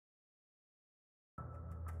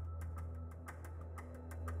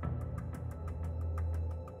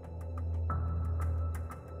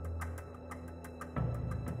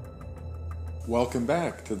Welcome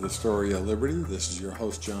back to the Story of Liberty. This is your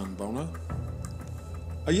host, John Bona.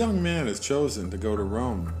 A young man is chosen to go to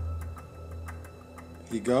Rome.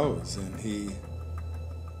 He goes to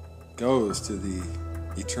the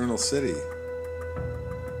eternal city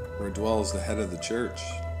where dwells the head of the church.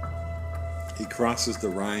 He crosses the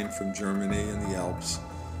Rhine from Germany and the Alps,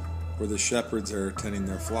 where the shepherds are tending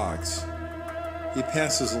their flocks. He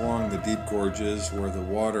passes along the deep gorges where the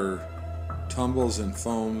water tumbles and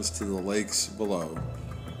foams to the lakes below,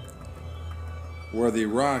 where the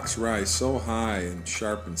rocks rise so high and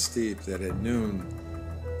sharp and steep that at noon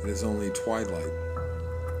it is only twilight.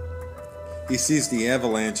 He sees the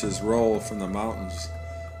avalanches roll from the mountains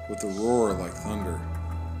with a roar like thunder.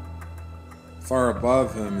 Far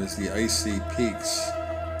above him is the icy peaks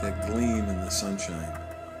that gleam in the sunshine.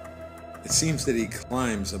 It seems that he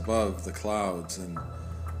climbs above the clouds and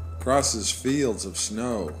crosses fields of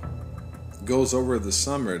snow, goes over the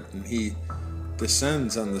summit, and he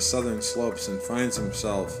descends on the southern slopes and finds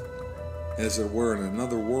himself, as it were, in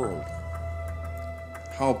another world.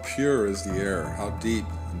 How pure is the air, how deep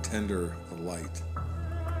and tender the light.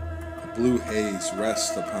 A blue haze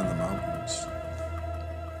rests upon the mountains.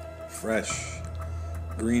 Fresh,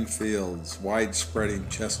 green fields, wide-spreading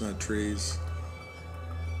chestnut trees.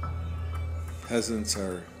 Peasants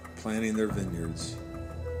are planting their vineyards.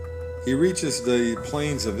 He reaches the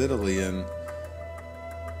plains of Italy, and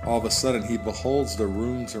all of a sudden he beholds the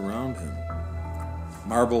ruins around him.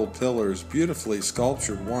 Marble pillars, beautifully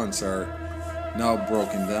sculptured once, are now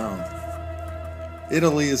broken down.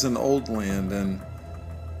 Italy is an old land, and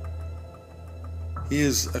he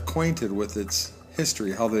is acquainted with its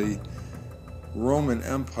history, how the Roman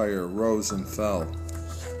Empire rose and fell.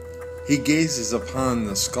 He gazes upon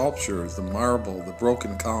the sculptures, the marble, the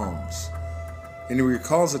broken columns, and he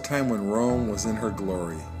recalls a time when Rome was in her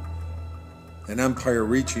glory, an empire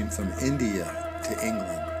reaching from India to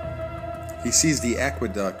England. He sees the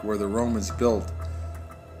aqueduct where the Romans built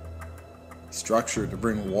a structure to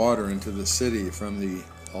bring water into the city from the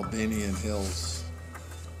Albanian hills.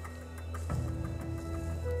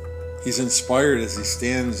 He's inspired as he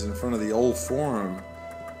stands in front of the old forum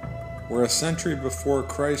where a century before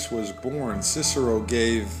Christ was born, Cicero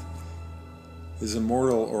gave his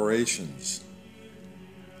immortal orations.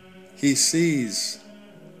 He sees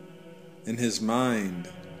in his mind,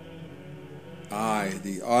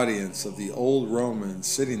 the audience of the old Romans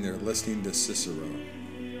sitting there listening to Cicero.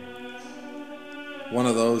 One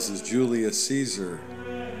of those is Julius Caesar.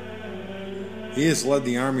 He has led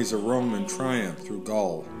the armies of Rome in triumph through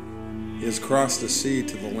Gaul. He has crossed the sea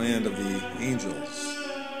to the land of the angels,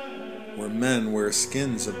 where men wear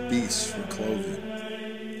skins of beasts for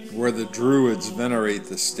clothing, where the Druids venerate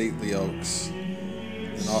the stately oaks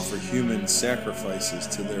and offer human sacrifices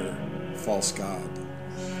to their false god.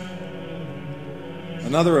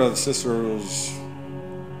 Another of Cicero's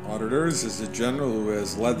auditors is a general who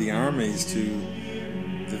has led the armies to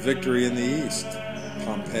the victory in the east,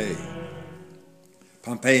 Pompey.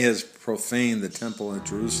 Pompey has profaned the temple at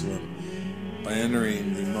Jerusalem by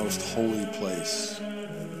entering the most holy place.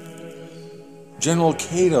 General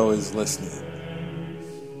Cato is listening.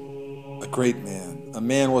 A great man, a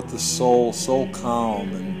man with the soul so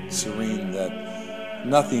calm and serene that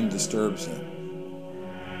nothing disturbs him.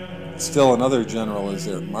 Still another general is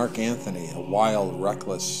there, Mark Antony, a wild,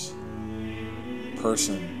 reckless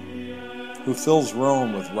person who fills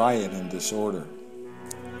Rome with riot and disorder.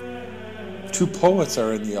 Two poets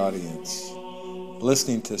are in the audience,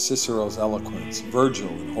 listening to Cicero's eloquence, Virgil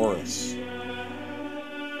and Horace.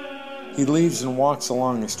 He leaves and walks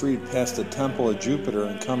along a street past the Temple of Jupiter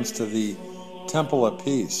and comes to the Temple of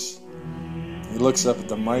Peace. He looks up at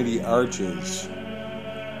the mighty arches.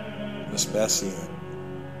 Vespasian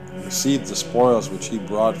received the spoils which he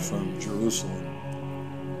brought from Jerusalem.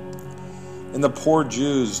 And the poor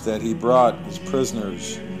Jews that he brought as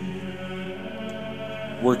prisoners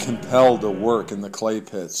were compelled to work in the clay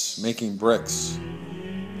pits, making bricks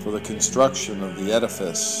for the construction of the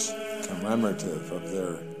edifice commemorative of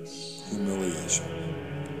their humiliation.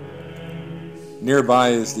 Nearby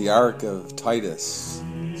is the Ark of Titus.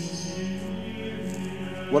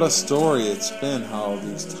 What a story it's been, how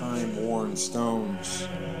these time-worn stones,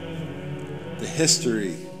 the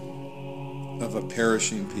history of a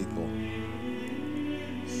perishing people.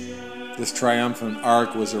 This triumphant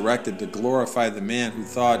ark was erected to glorify the man who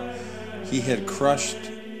thought he had crushed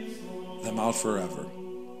them out forever.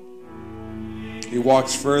 He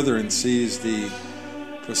walks further and sees the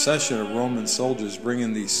procession of Roman soldiers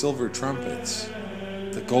bringing the silver trumpets,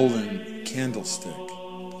 the golden candlestick,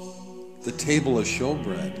 the table of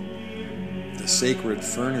showbread, the sacred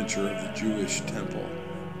furniture of the Jewish temple.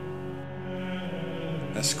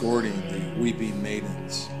 escorting the weeping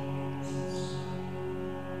maidens.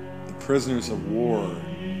 The prisoners of war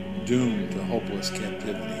doomed to hopeless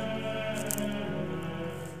captivity.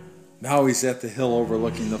 Now he's at the hill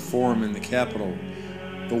overlooking the Forum in the Capitol,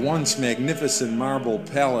 the once magnificent marble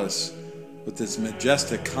palace with its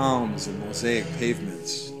majestic columns and mosaic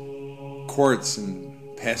pavements, courts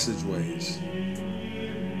and passageways.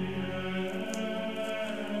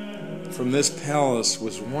 From this palace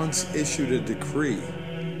was once issued a decree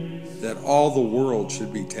that all the world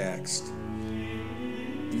should be taxed.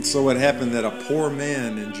 And so it happened that a poor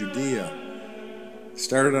man in Judea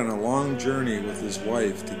started on a long journey with his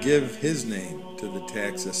wife to give his name to the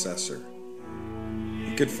tax assessor.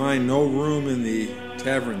 He could find no room in the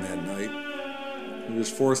tavern that night. He was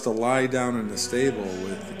forced to lie down in the stable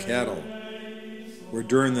with the cattle, where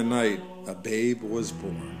during the night a babe was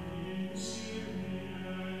born.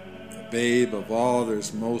 A babe of all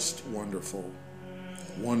others most wonderful,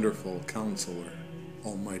 wonderful Counselor,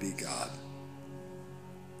 Almighty God.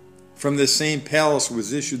 From this same palace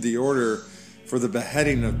was issued the order for the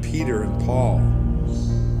beheading of Peter and Paul.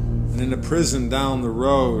 And in a prison down the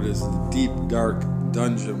road is the deep, dark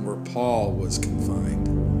dungeon where Paul was confined.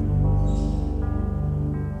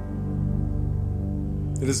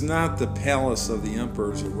 It is not the palace of the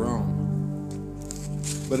emperors of Rome,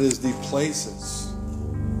 but it is the places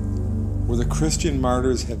where the Christian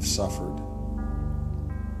martyrs have suffered.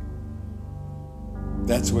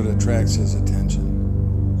 That's what attracts his attention.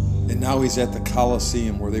 And now he's at the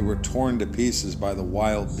Colosseum, where they were torn to pieces by the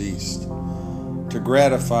wild beast to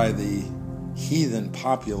gratify the heathen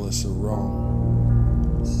populace of Rome.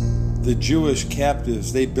 The Jewish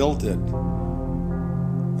captives, they built it,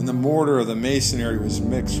 and the mortar of the masonry was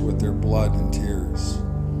mixed with their blood and tears.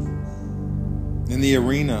 In the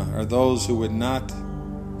arena are those who would not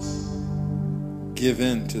give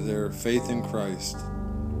in to their faith in Christ.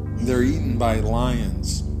 They're eaten by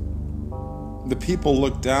lions. The people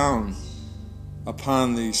look down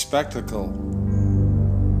upon the spectacle,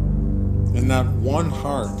 and not one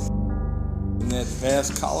heart in that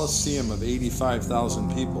vast Colosseum of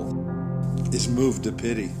 85,000 people is moved to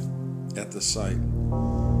pity at the sight.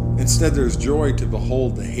 Instead, there's joy to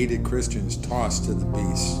behold the hated Christians tossed to the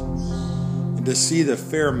beasts, and to see the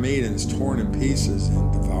fair maidens torn in pieces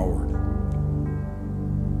and devoured.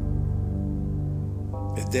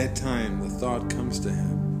 At that time, the thought comes to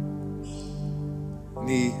him, and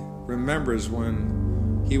he remembers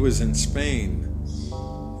when he was in Spain,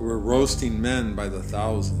 they were roasting men by the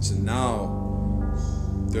thousands, and now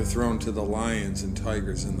they're thrown to the lions and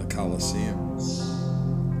tigers in the Colosseum.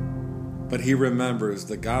 But he remembers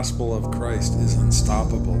the gospel of Christ is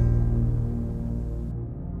unstoppable.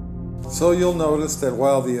 So you'll notice that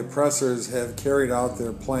while the oppressors have carried out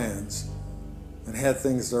their plans and had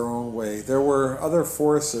things their own way, there were other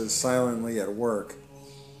forces silently at work,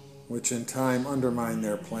 which in time undermined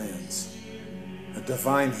their plans. A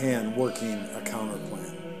divine hand working a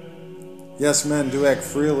counterplan. Yes, men do act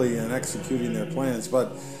freely in executing their plans,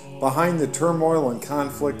 but behind the turmoil and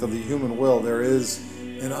conflict of the human will, there is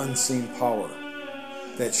an unseen power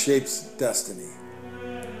that shapes destiny.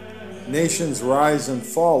 Nations rise and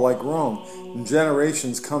fall like Rome, and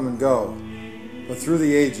generations come and go. But through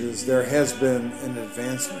the ages, there has been an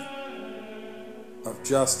advancement of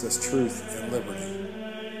justice, truth, and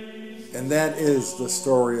liberty. And that is the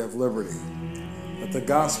story of liberty. That the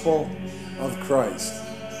gospel of Christ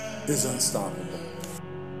is unstoppable.